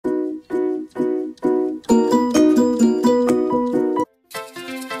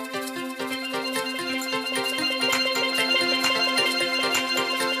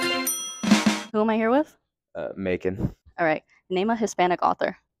Jamaican. All right. Name a Hispanic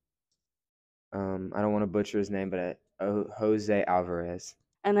author. I don't want to butcher his name, but Jose Alvarez.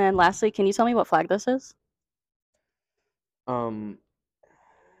 And then lastly, can you tell me what flag this is?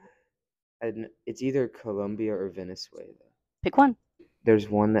 It's either Colombia or Venezuela. Pick one. There's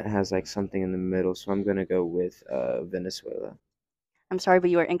one that has like something in the middle, so I'm gonna go with Venezuela. I'm sorry, but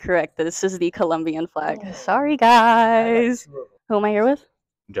you are incorrect. This is the Colombian flag. Sorry, guys. Who am I here with?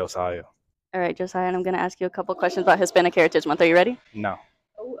 Josiah. All right, Josiah, and I'm going to ask you a couple questions about Hispanic Heritage Month. Are you ready? No.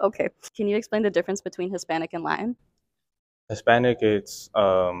 Oh, okay. Can you explain the difference between Hispanic and Latin? Hispanic, it's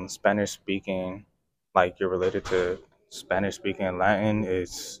Spanish speaking, like you're related to Spanish speaking, and Latin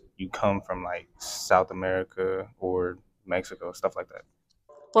is you come from like South America or Mexico, stuff like that.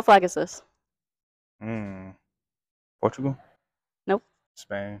 What flag is this? Portugal? Nope.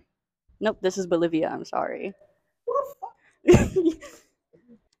 Spain? Nope, this is Bolivia. I'm sorry.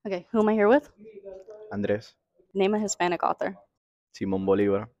 Okay, who am I here with? Andrés. Name a Hispanic author. Simón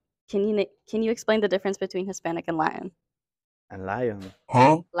Bolívar. Can you explain the difference between Hispanic and Latin? And Lion.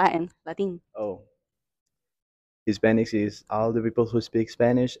 Huh? Latin. Oh. Hispanics is all the people who speak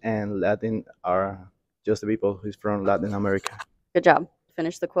Spanish, and Latin are just the people who's from Latin America. Good job.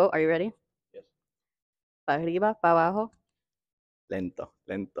 Finish the quote. Are you ready? Yes. Pa arriba, pa abajo. Lento,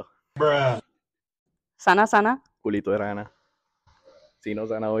 lento. Bruh. Sana, sana. Culito de rana. Si no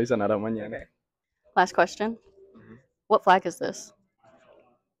sana hoy, sanará mañana. Last question. What flag is this?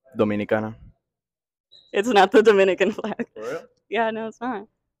 Dominicana. It's not the Dominican flag. For real? Yeah, no, it's not.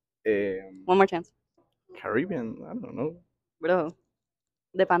 One more chance. Caribbean, I don't know. Bro.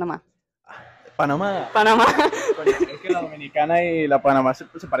 De Panama. Panamá. Panama. Es que la Dominicana y la Panamá se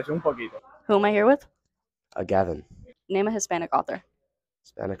parecen un poquito. Who am I here with? Gavin. Name a Hispanic author.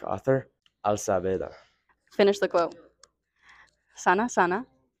 Hispanic author. Alzaveda. Finish the quote. Sana, sana.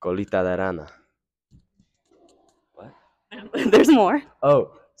 Colita de rana. What? There's more.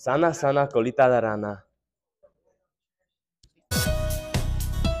 Oh, sana, sana, colita de rana.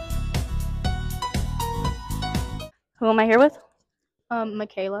 Who am I here with?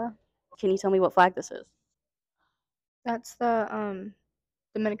 Michaela. Can you tell me what flag this is? That's the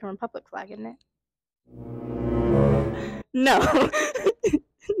Dominican Republic flag, isn't it? No.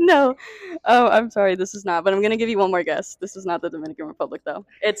 No. Oh, I'm sorry. This is not. But I'm going to give you one more guess. This is not the Dominican Republic, though.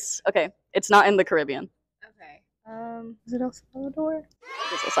 It's not in the Caribbean. Okay. Is it El Salvador?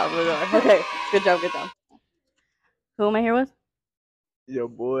 It's El Salvador. Okay. Good job. Good job. Who am I here with? Yo,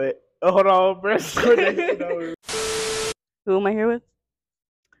 boy. Hold on, bro. Who am I here with?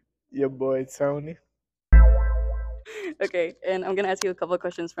 Your boy, Tony. Okay. And I'm going to ask you a couple of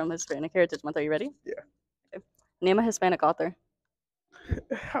questions from Hispanic Heritage Month. Are you ready? Yeah. Okay. Name a Hispanic author.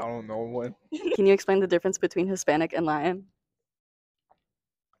 I don't know one. Can you explain the difference between Hispanic and Latin?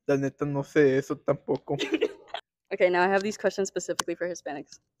 La neta no sé eso tampoco. Okay, now I have these questions specifically for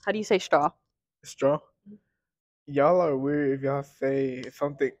Hispanics. How do you say straw? Straw? Y'all are weird if y'all say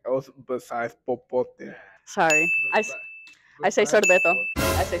something else besides popote. Sorry. I say sorbeto.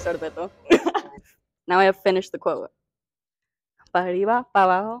 I say sorbeto. Now I have finished the quote. Pa arriba, pa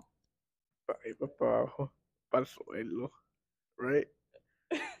abajo. Pa arriba, pa abajo, pa suelo. Right?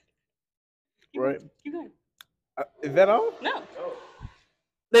 Right? Keep going. Is that all? No.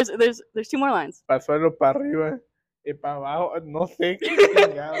 There's two more lines. Pa suelo, pa arriba, y pa abajo, no sé.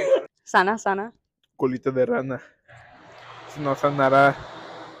 Sana, sana. Culito de rana. Si no sanará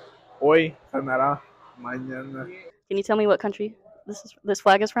hoy, sanará mañana. Can you tell me what country this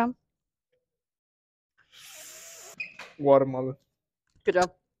flag is from? Watermelon. Good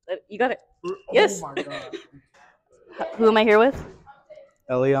job. You got it. Oh Yes. my God. Who am I here with?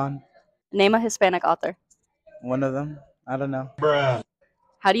 Elion, Name a Hispanic author. one of them. I don't know. Bruh.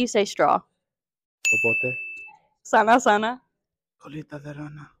 How do you say straw? Popote. Sana, sana. Colita de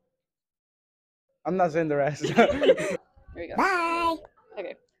rana. I'm not saying the rest. There you go. Bye.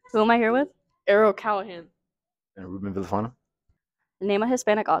 Okay. Who am I here with? Errol Callahan. And Ruben Villafana. Name a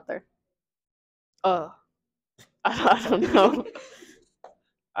Hispanic author. I don't know.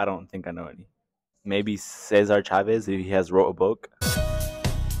 I don't think I know any. Maybe Cesar Chavez if he has wrote a book. I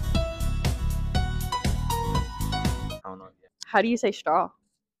don't know. How do you say straw?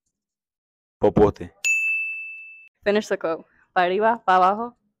 Popote. Finish the quote. Pa arriba, pa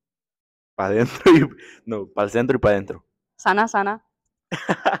abajo. Pa dentro y... No, pa el centro y pa dentro. Sana, sana.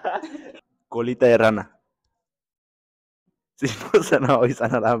 Colita de rana. Si no sana hoy,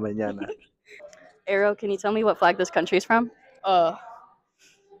 sanará mañana. Arrow, can you tell me what flag this country is from?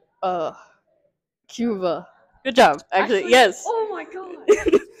 Cuba. Good job. Actually, yes. Oh my God.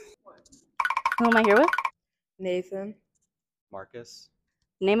 Who am I here with? Nathan. Marcus.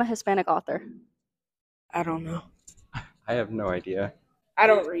 Name a Hispanic author. I don't know. I have no idea. I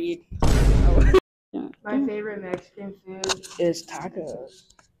don't read. Yeah. My favorite Mexican food is tacos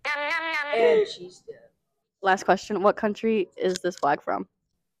and cheese dip. Last question. What country is this flag from?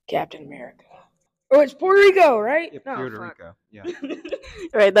 Captain America. Oh, it's Puerto Rico, right? No, Puerto fuck. Rico. Yeah.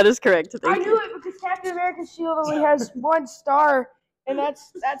 Right, that is correct. I Thank knew you. it because Captain America's shield only has one star, and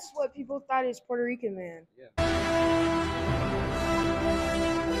that's what people thought is Puerto Rican man.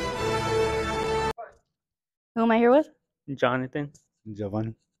 Who am I here with? Jonathan.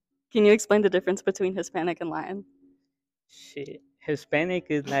 Giovanni. Can you explain the difference between Hispanic and Latin? Shit. Hispanic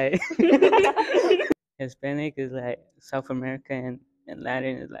is like South America and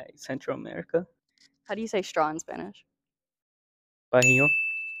Latin is like Central America. How do you say straw in Spanish? Bajillo.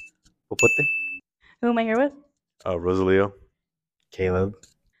 Popote. Who am I here with? Rosalio. Caleb.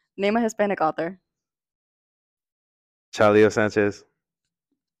 Name a Hispanic author. Chalio Sanchez.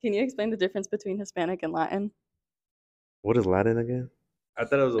 Can you explain the difference between Hispanic and Latin? What is Latin again? I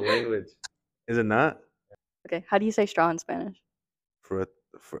thought it was a language. Is it not? Okay, how do you say straw in Spanish? Fret,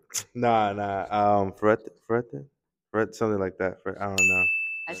 fret, something like that. I don't know.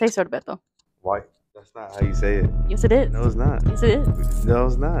 I say sorbeto. Why? That's not how you say it. Yes, it is. No, it's not. Yes, it is. No,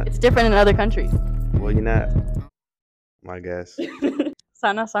 it's not. It's different in other countries. Well, you're not. My guess.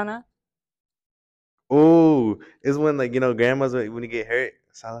 Sana, sana. Oh, it's when grandmas when you get hurt,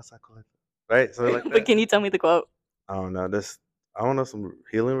 sala sacola, right? Something like But that. can you tell me the quote? I don't know. I don't know, some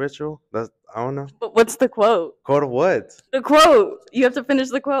healing ritual. I don't know. But what's the quote? Quote of what? The quote. You have to finish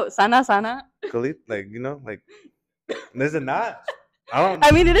the quote. Sana, sana. Khalid, is it not? I don't.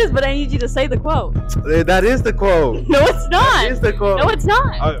 I mean, it is, but I need you to say the quote. That is the quote. No, it's not. That is the quote. No, it's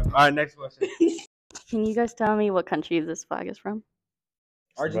not. All right, next question. Can you guys tell me what country this flag is from?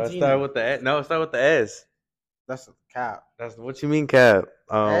 Argentina. Start with the S. No, start with the S. That's a cap. That's what you mean, Cap.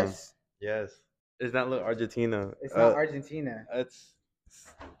 S? Yes. It's not Argentina. It's not Argentina. That's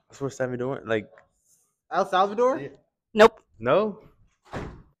where Salvador. Like, El Salvador? Nope. no.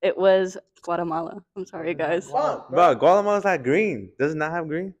 It was Guatemala. I'm sorry, guys. Fuck, Bro, Guatemala's not green. Does it not have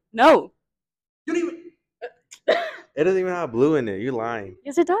green? No. You don't even. It doesn't even have blue in it. You're lying.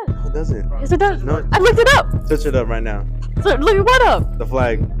 Yes, it does. It doesn't. Yes, it does. No. I looked it up. Touch it up right now. So look what up. The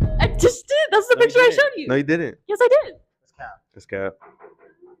flag. I just did. That's the No, you picture I didn't. showed you. No, you didn't. Yes, I did. It's Cap.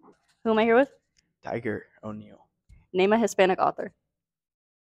 Who am I here with? Tiger O'Neill. Name a Hispanic author.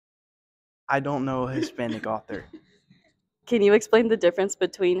 I don't know a Hispanic author. Can you explain the difference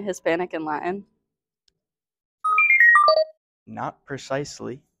between Hispanic and Latin? Not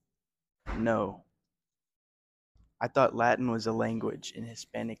precisely. No. I thought Latin was a language and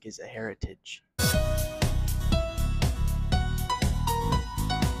Hispanic is a heritage.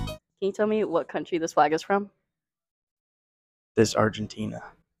 Can you tell me what country this flag is from? This Argentina.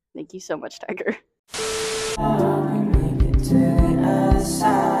 Thank you so much, Tiger.